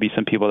think there will be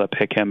some people that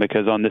pick him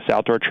because on this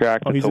outdoor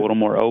track, it's a little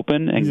more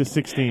open. And he's a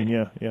 16,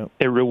 yeah.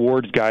 It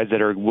rewards guys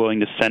that are willing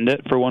to send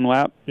it for one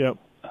lap. Yep.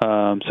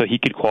 So he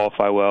could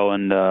qualify well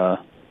and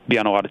be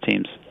on a lot of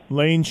teams.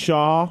 Lane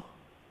Shaw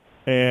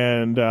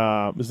and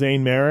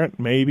Zane Merritt,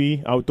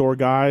 maybe outdoor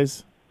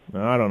guys.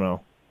 I don't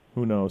know.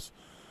 Who knows?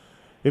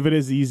 If it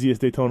is the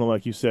easiest Daytona,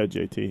 like you said,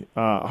 JT,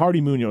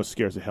 Hardy Munoz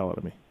scares the hell out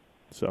of me.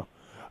 So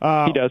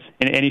he does,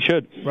 and he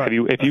should. Right.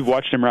 If you've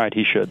watched him ride,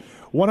 he should.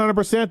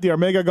 100%. The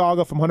Omega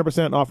goggle from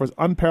 100% offers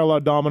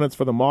unparalleled dominance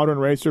for the modern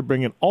racer,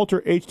 bringing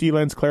ultra HD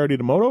lens clarity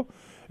to moto.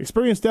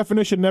 Experience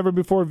definition never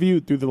before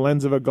viewed through the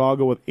lens of a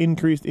goggle with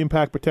increased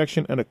impact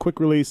protection and a quick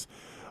release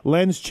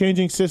lens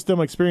changing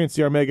system. Experience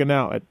the Omega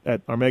now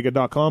at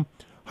Omega.com.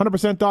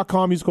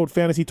 100%.com. Use code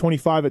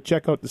Fantasy25 at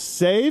checkout to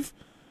save.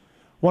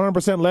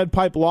 100% lead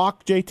pipe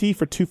lock, JT,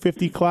 for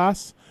 250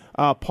 class.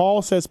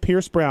 Paul says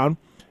Pierce Brown,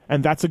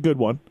 and that's a good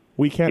one.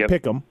 We can't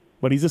pick him,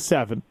 but he's a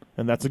 7,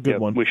 and that's a good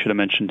one. We should have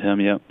mentioned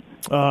him,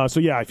 So,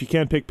 yeah, if you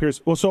can't pick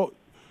Pierce. Well, so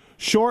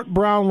Short,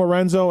 Brown,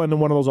 Lorenzo, and then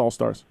one of those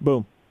All-Stars.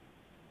 Boom.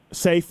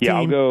 Safe team. Yeah,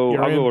 I'll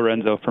go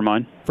Lorenzo for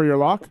mine. For your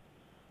lock?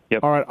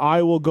 Yep. All right,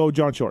 I will go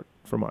John Short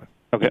for mine.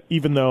 Okay.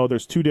 Even though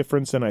there's 2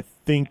 difference, and I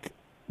think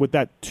with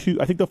that 2,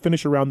 I think they'll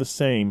finish around the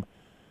same,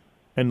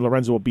 and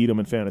Lorenzo will beat him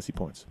in fantasy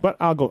points. But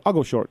I'll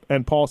go Short.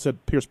 And Paul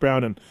said Pierce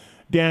Brown, and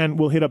Dan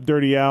will hit up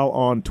Dirty Al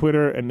on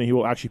Twitter, and he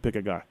will actually pick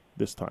a guy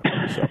this time.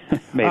 So,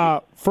 maybe.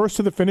 First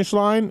to the finish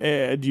line.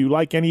 Do you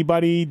like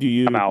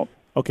anybody? I'm out.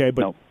 Okay,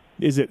 but nope.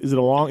 Is it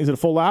a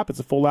full lap? It's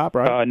a full lap,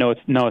 right? No,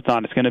 it's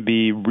not. It's going to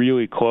be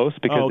really close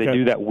because they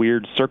do that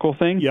weird circle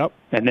thing. Yep.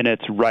 And then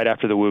it's right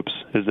after the whoops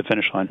is the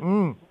finish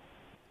line.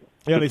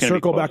 Yeah, they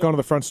circle back onto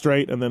the front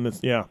straight, and then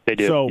They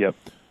do. So,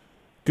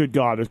 good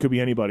God, it could be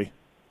anybody.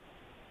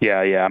 Yeah,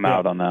 I'm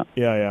out on that.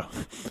 Yeah.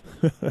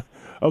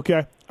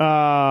 Okay.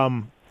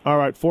 All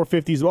right,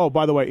 450s. Oh,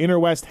 by the way, Inner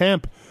West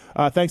Hemp.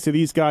 Thanks to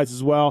these guys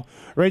as well.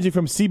 Ranging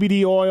from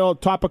CBD oil,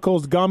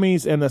 topicals,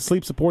 gummies, and a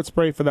sleep support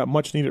spray for that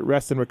much-needed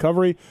rest and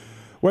recovery.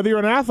 Whether you're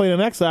an athlete,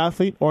 an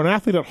ex-athlete, or an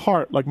athlete at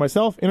heart like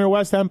myself, Inner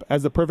West Hemp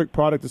has the perfect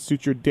product to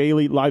suit your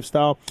daily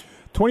lifestyle.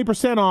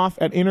 20% off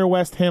at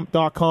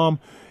innerwesthemp.com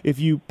if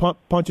you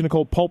punch in the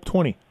code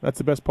PULP20. That's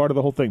the best part of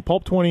the whole thing.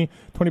 PULP20,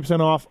 20%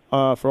 off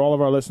for all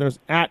of our listeners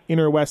at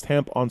Inner West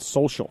Hemp on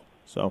social.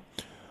 So,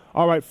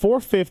 all right,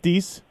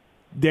 450s,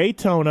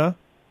 Daytona.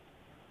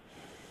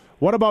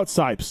 What about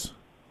Sipes?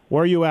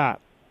 Where are you at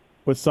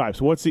with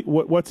Sipes?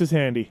 What's his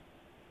handy?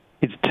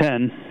 It's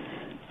 10.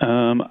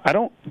 I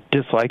don't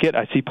dislike it.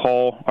 I see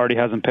Paul already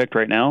has him picked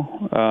right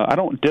now. I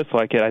don't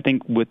dislike it. I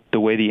think with the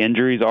way the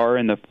injuries are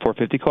in the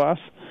 450 class,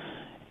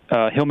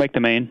 he'll make the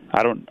main.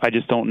 I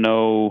just don't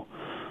know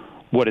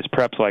what his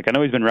prep's like. I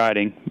know he's been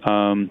riding,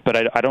 but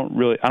I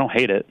don't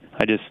hate it.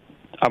 I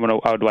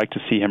would like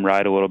to see him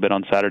ride a little bit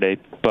on Saturday,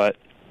 but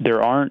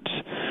there aren't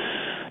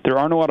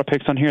a lot of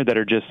picks on here that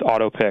are just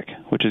auto pick,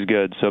 which is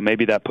good. So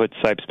maybe that puts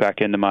Sipes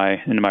back into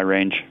my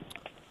range.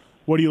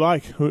 What do you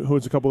like?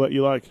 Who's a couple that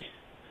you like?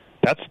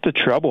 That's the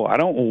trouble. I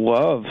don't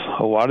love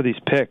a lot of these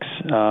picks.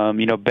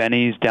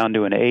 Benny's down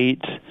to an 8.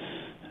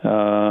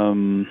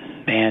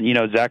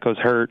 Zacho's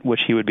hurt,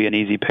 which he would be an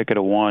easy pick at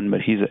a 1,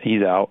 but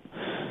he's out.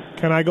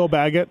 Can I go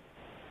Baggett?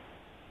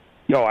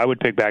 No, I would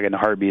pick Baggett in a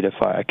heartbeat if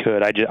I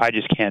could. I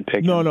just can't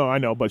pick him. No, I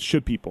know, but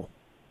should people?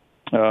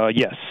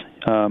 Yes.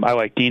 I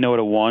like Dino at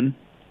a 1.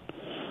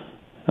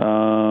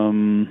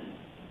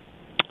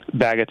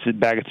 Baggett's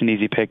an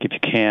easy pick if you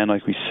can,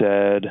 like we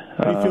said.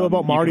 How do you feel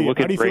about Marty? How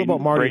do you feel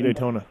about Marty at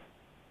Daytona?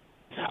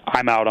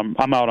 I'm out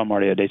on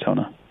Marty at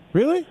Daytona.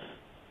 Really?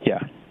 Yeah.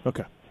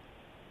 Okay.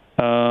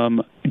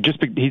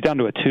 He's down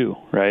to a 2,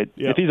 right?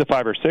 Yep. If he's a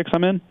 5 or 6,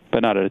 I'm in,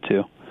 but not at a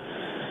 2.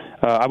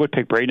 I would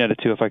pick Brayton at a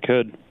 2 if I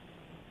could.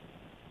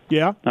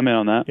 Yeah. I'm in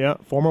on that. Yeah,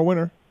 former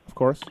winner, of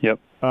course. Yep.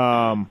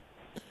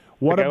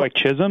 What a guy like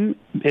Chisholm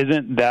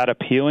isn't that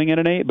appealing at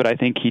an 8, but I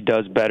think he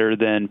does better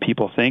than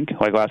people think.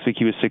 Like last week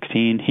he was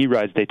 16. He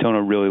rides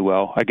Daytona really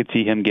well. I could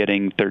see him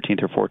getting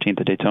 13th or 14th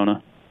at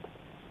Daytona.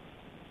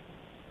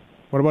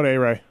 What about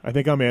A-Ray? I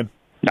think I'm in.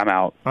 I'm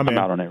out. I'm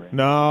out on A-Ray.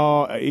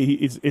 No,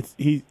 he's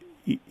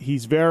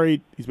been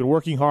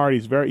working hard.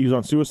 He was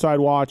on suicide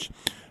watch,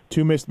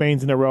 2 missed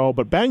mains in a row,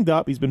 but banged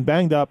up. He's been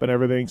banged up and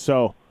everything.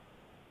 So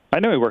I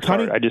know he works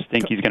hard. I just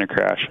think he's going to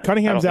crash.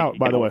 Cunningham's out,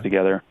 by the way.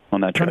 Together on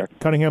that track.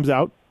 Cunningham's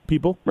out.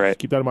 People, right? Just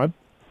keep that in mind.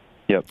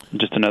 Yep,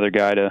 just another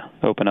guy to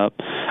open up.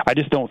 I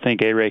just don't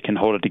think A-Ray can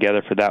hold it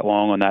together for that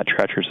long on that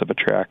treacherous of a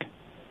track.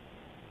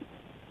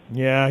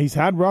 Yeah, he's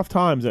had rough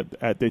times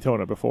at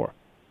Daytona before.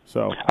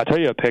 So I'll tell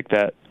you a pick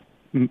that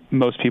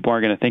most people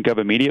aren't going to think of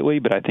immediately,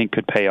 but I think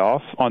could pay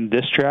off on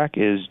this track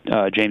is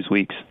James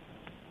Weeks.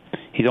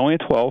 He's only a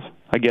 12.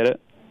 I get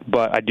it,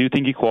 but I do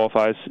think he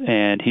qualifies,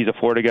 and he's a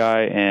Florida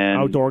guy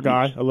and outdoor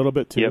guy a little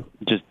bit too. Yep,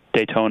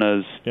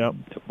 Daytonas. Yep.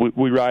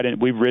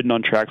 We've ridden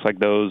on tracks like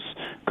those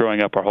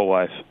growing up our whole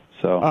life.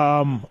 So.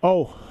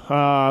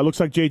 Looks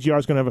like JGR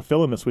is going to have a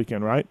fill-in this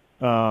weekend, right?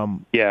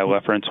 Yeah,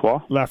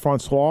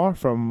 Lafrancois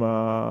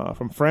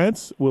from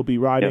France will be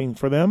riding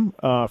for them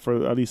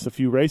for at least a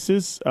few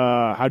races.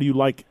 How do you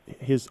like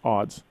his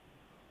odds?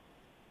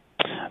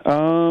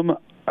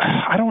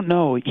 I don't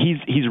know.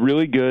 He's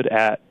really good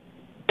at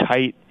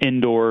tight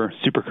indoor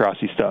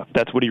supercrossy stuff.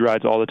 That's what he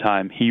rides all the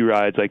time. He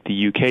rides like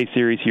the UK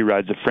series. He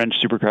rides the French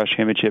Supercross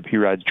Championship. He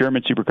rides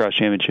German Supercross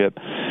Championship.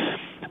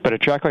 But a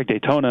track like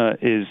Daytona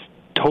is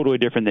totally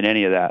different than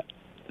any of that.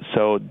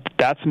 So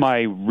that's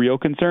my real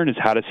concern, is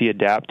how does he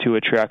adapt to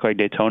a track like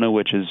Daytona,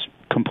 which is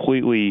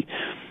completely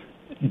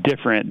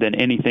different than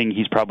anything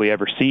he's probably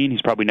ever seen.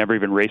 He's probably never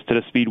even raced at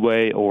a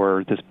speedway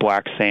or this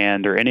black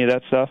sand or any of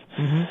that stuff.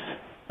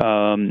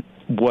 Mm-hmm.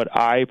 What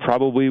I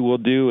probably will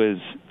do is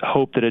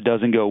hope that it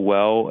doesn't go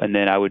well, and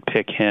then I would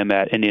pick him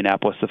at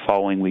Indianapolis the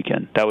following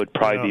weekend. That would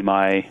probably be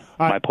my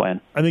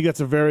plan. I think that's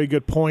a very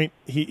good point.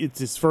 It's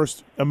his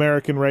first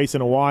American race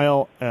in a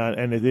while,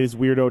 and it is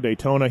weirdo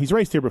Daytona. He's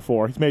raced here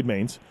before. He's made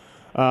mains.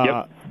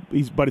 I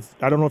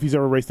don't know if he's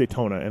ever raced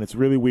Daytona, and it's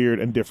really weird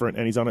and different,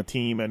 and he's on a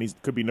team, and he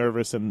could be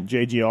nervous, and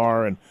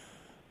JGR, and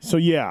so,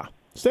 yeah,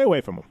 stay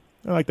away from him.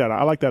 I like that.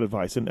 I like that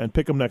advice, and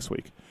pick him next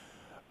week.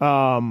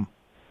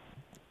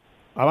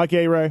 I like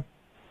A-Ray.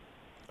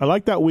 I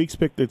like that week's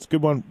pick. It's a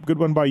good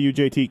one by you,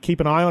 JT. Keep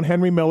an eye on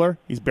Henry Miller.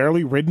 He's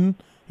barely ridden,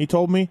 he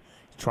told me.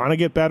 He's trying to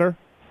get better.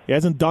 He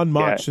hasn't done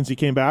much since he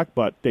came back,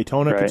 but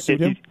Daytona could suit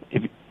him.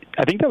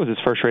 I think that was his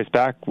first race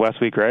back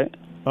last week, right?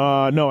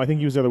 No, I think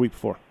he was there the week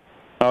before.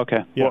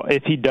 Okay. Yeah. Well,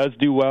 if he does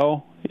do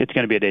well, it's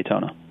going to be a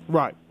Daytona.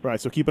 Right.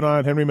 So keep an eye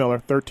on Henry Miller,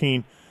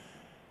 13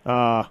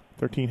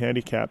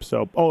 handicap.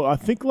 So, I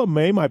think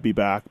LeMay might be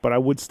back, but I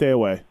would stay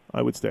away.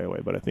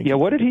 But I think. Yeah,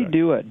 what did he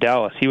do at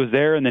Dallas? He was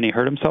there, and then he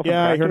hurt himself.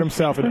 Yeah, he hurt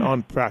himself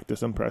on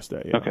practice on press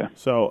day. Yeah. Okay.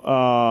 So,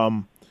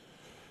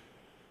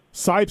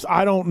 Sipes,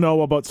 I don't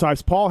know about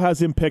Sipes. Paul has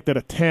him picked at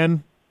a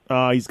 10.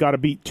 He's got to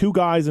beat two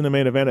guys in the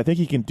main event. I think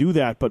he can do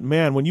that. But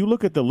man, when you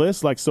look at the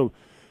list,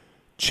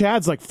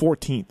 Chad's like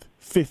 14th,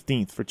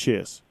 15th for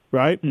Chiz,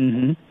 right?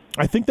 Mm-hmm.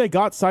 I think they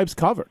got Sipes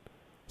covered.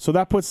 So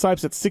that puts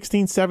Sipes at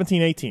 16,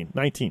 17, 18,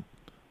 19.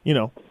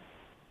 I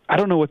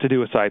don't know what to do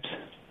with Sipes.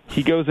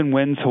 He goes and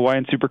wins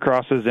Hawaiian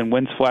Supercrosses and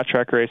wins flat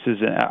track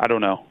races, and I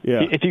don't know.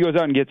 Yeah. If he goes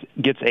out and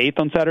gets eighth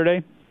on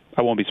Saturday,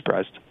 I won't be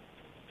surprised.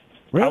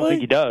 Really? I don't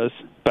think he does,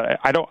 but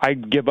I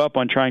give up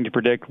on trying to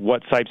predict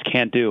what Sipes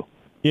can't do.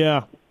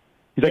 Yeah.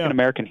 He's like an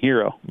American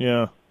hero.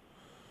 Yeah.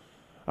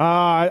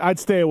 I'd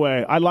stay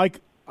away.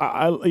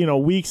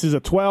 Weeks is a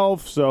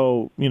 12,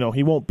 so,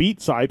 he won't beat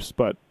Sipes,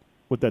 but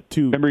with that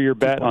 2. Remember your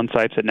bet on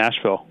Sipes at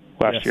Nashville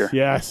last year?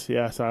 Yes.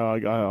 I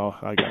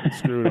got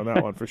screwed on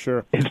that one for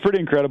sure. It's pretty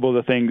incredible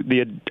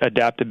the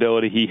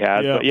adaptability he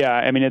has. Yeah. But yeah,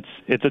 I mean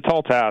it's a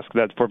tall task.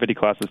 That 450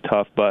 class is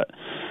tough, but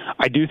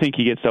I do think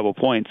he gets double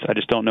points. I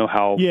just don't know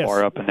how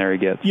far up in there he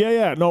gets.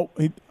 Yeah. No,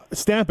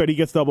 stamp it. He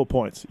gets double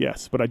points.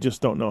 Yes, but I just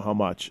don't know how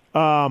much.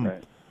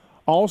 Right.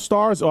 All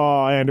Stars.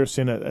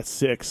 Anderson at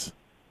 6.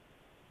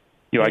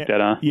 You like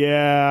that, huh?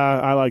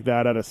 Yeah, I like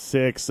that at a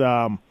 6.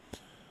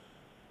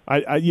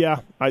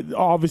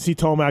 Obviously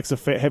Tomac's a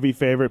heavy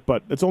favorite,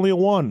 but it's only a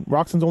 1.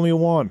 Roxon's only a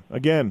 1.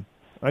 Again,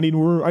 I need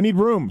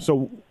room.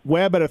 So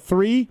Webb at a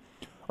 3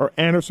 or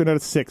Anderson at a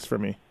 6 for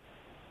me.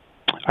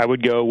 I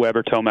would go Webb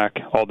or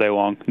Tomac all day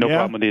long. No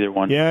problem with either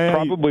one. Yeah,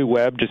 probably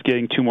Webb just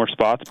getting 2 more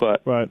spots,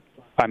 but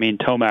I mean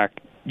Tomac,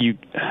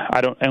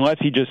 unless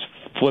he just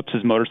flips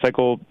his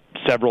motorcycle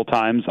several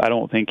times, I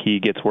don't think he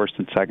gets worse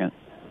than second.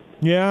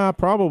 Yeah,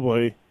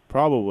 probably.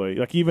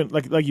 Like even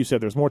like you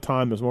said, there's more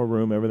time, there's more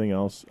room, everything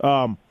else.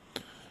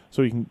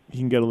 So he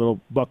can get a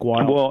little buck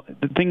wild. Well,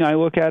 the thing I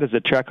look at is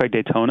a track like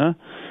Daytona,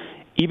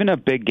 even a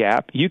big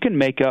gap, you can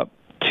make up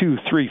 2,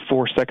 3,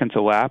 4 seconds a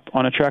lap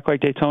on a track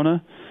like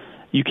Daytona.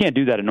 You can't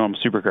do that in normal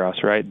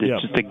Supercross, right?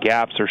 It's just the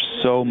gaps are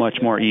so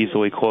much more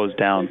easily closed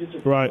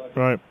down. Right.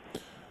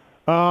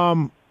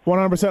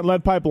 100%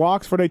 lead pipe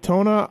locks for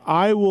Daytona.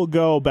 I will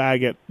go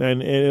Baggett,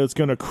 and it's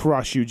going to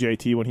crush you,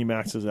 JT, when he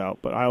maxes out.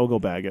 But I will go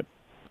Baggett.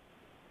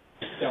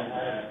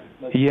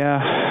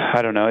 Yeah,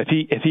 I don't know.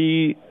 If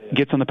he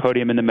gets on the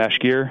podium in the mesh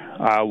gear,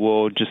 I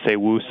will just say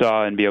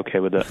woosah and be okay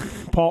with it.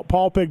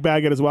 Paul picked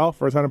Baggett as well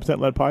for his 100%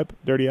 lead pipe.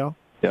 Dirty Al.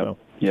 Yep.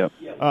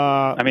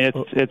 I mean,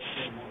 it's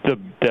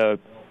the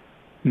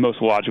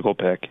most logical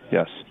pick.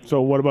 Yes.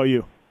 So what about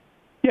you?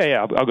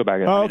 Yeah. I'll go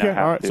Baggett. Oh, okay.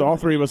 All right. So all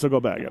three of us will go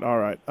Baggett. All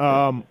right.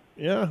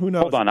 Yeah. Who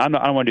knows? Hold on. I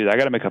don't want to do that. I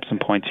got to make up some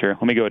points here.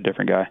 Let me go with a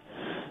different guy.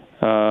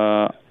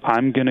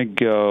 I'm gonna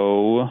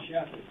go.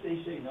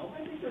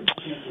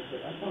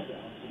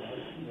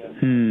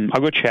 I'll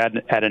go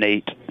Chad at an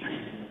 8.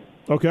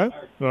 Okay.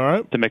 All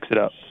right. To mix it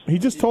up. He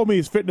just told me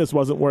his fitness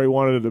wasn't where he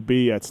wanted it to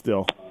be yet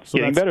still. So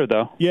getting better,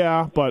 though.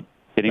 Yeah, but...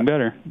 Getting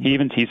better.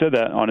 He said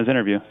that on his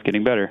interview.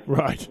 Getting better.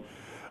 Right.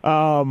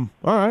 All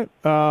right.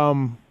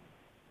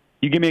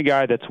 You give me a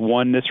guy that's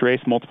won this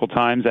race multiple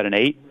times at an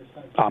 8,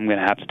 I'm going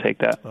to have to take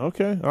that.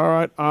 Okay, all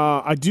right.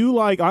 I do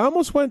like. I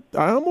almost went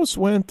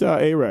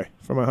A-Ray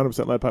for my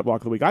 100% lead pipe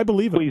block of the week. I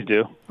believe him. Please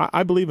do.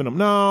 I believe in him.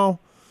 No,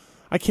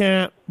 I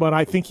can't. But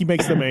I think he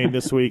makes the main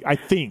this week. I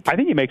think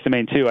he makes the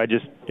main too.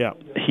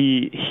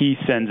 He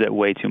sends it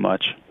way too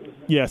much.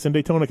 Yes, and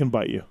Daytona can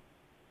bite you.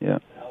 Yeah.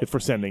 For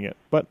sending it.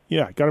 But,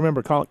 yeah, got to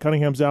remember,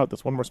 Cunningham's out.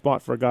 That's one more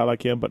spot for a guy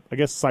like him. But I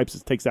guess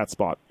Sipes takes that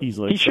spot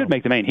easily. He should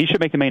make the main. He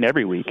should make the main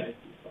every week.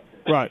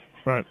 Right.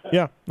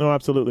 Yeah, no,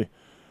 absolutely.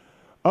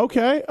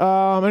 Okay,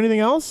 anything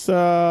else?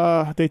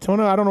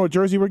 Daytona, I don't know what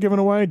jersey we're giving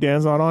away.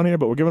 Dan's not on here,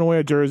 but we're giving away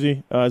a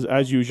jersey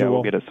as usual. Yeah,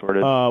 we'll get it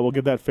sorted. We'll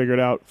get that figured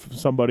out from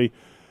somebody.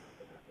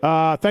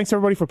 Thanks,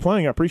 everybody, for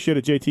playing. I appreciate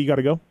it. JT, you got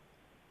to go?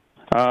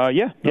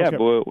 Yeah. Okay. It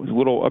was a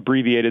little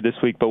abbreviated this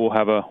week, but we'll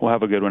have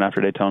a good one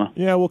after Daytona.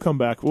 Yeah, we'll come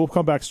back. We'll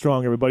come back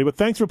strong, everybody. But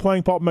thanks for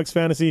playing Pulpmx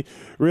Fantasy.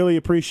 Really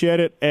appreciate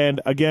it.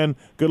 And again,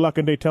 good luck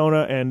in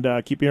Daytona,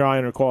 and keep your eye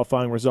on your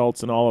qualifying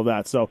results and all of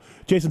that. So,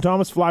 Jason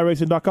Thomas,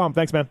 flyracing.com.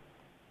 Thanks, man.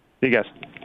 See you guys.